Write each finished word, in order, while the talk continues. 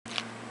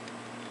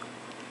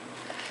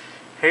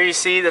Here you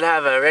see that I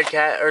have a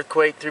Redcat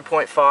Earthquake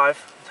 3.5.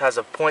 It has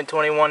a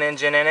 .21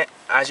 engine in it.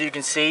 As you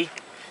can see,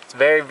 it's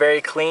very,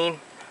 very clean.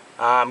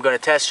 I'm going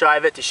to test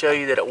drive it to show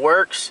you that it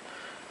works.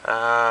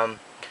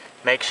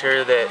 Make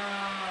sure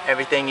that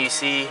everything you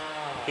see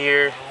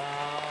here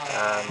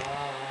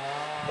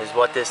is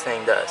what this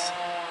thing does.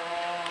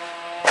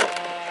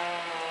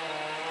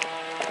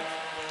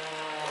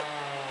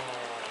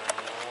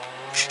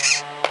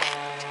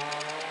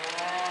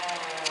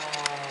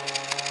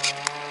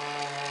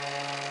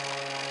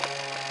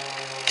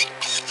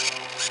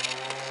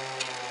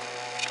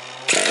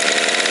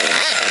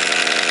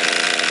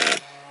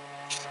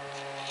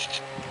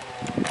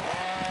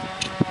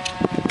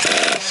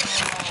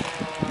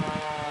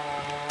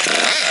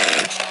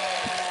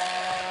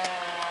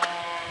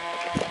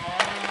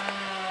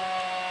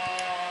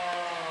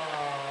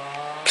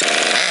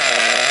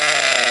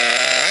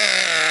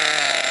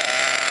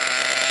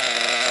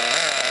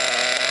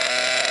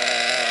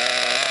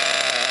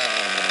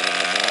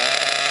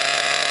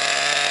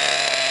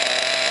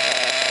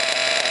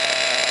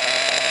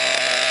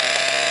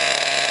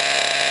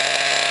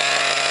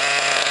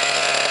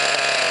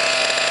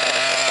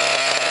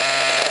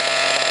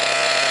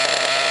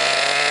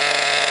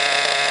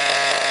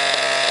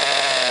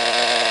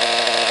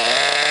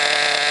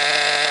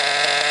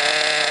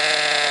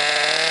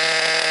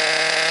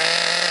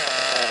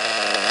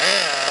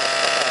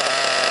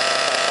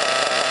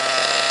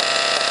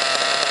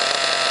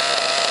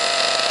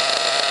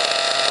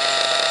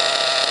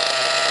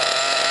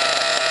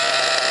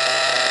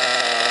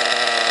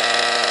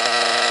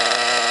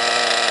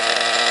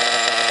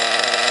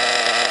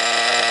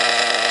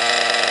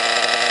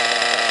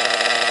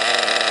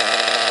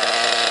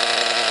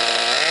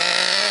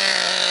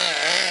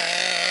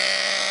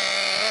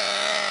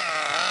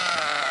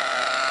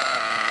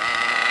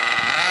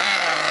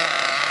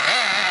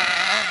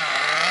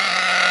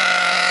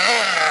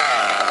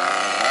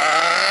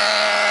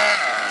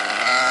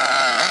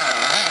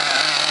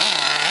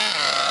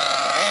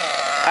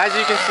 As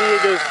you can see,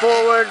 it goes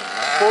forward,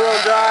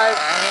 four-wheel drive,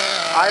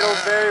 idles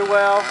very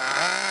well.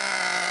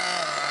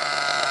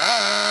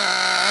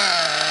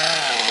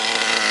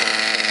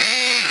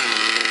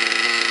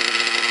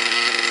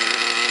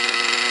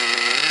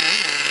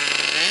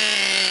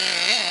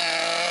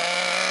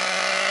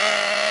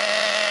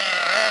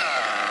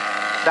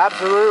 It's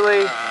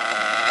absolutely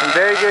in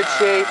very good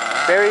shape,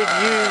 very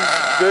used,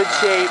 good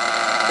shape.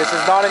 This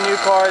is not a new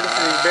car, this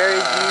is a very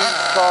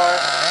used car.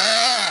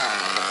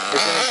 It's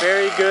in a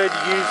very good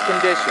used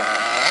condition.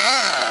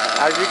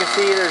 As you can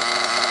see, there's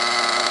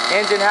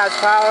engine has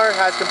power,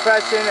 has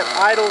compression, it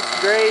idles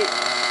great,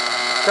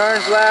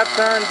 turns left,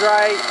 turns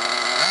right.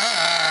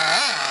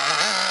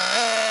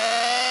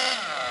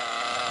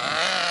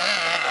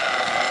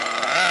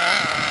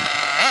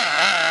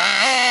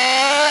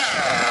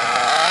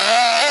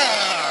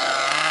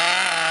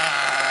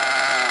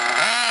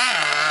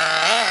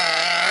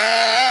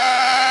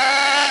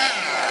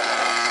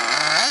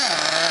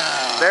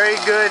 Very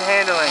good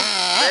handling.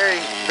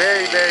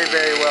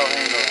 Very well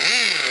handled.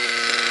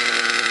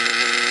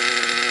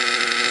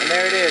 And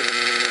there it is.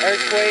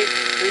 Earthquake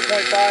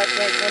 3.5,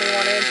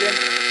 .21 engine.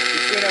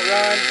 You've seen it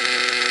run.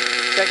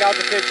 Check out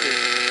the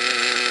pictures.